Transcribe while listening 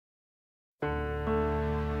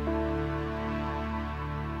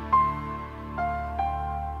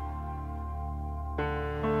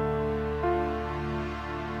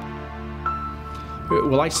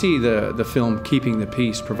Well, I see the film Keeping the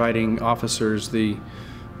Peace providing officers the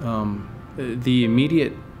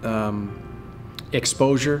immediate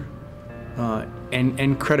exposure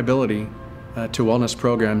and credibility to wellness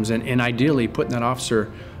programs, and ideally putting that officer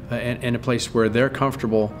in a place where they're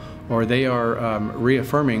comfortable, or they are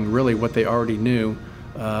reaffirming really what they already knew,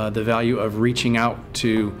 the value of reaching out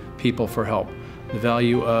to people for help, the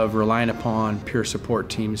value of relying upon peer support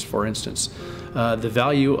teams, for instance, the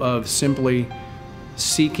value of simply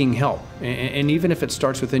seeking help, and even if it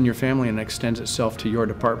starts within your family and extends itself to your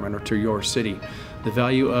department or to your city, the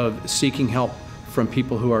value of seeking help from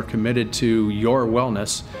people who are committed to your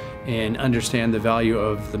wellness and understand the value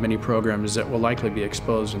of the many programs that will likely be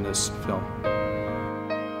exposed in this film.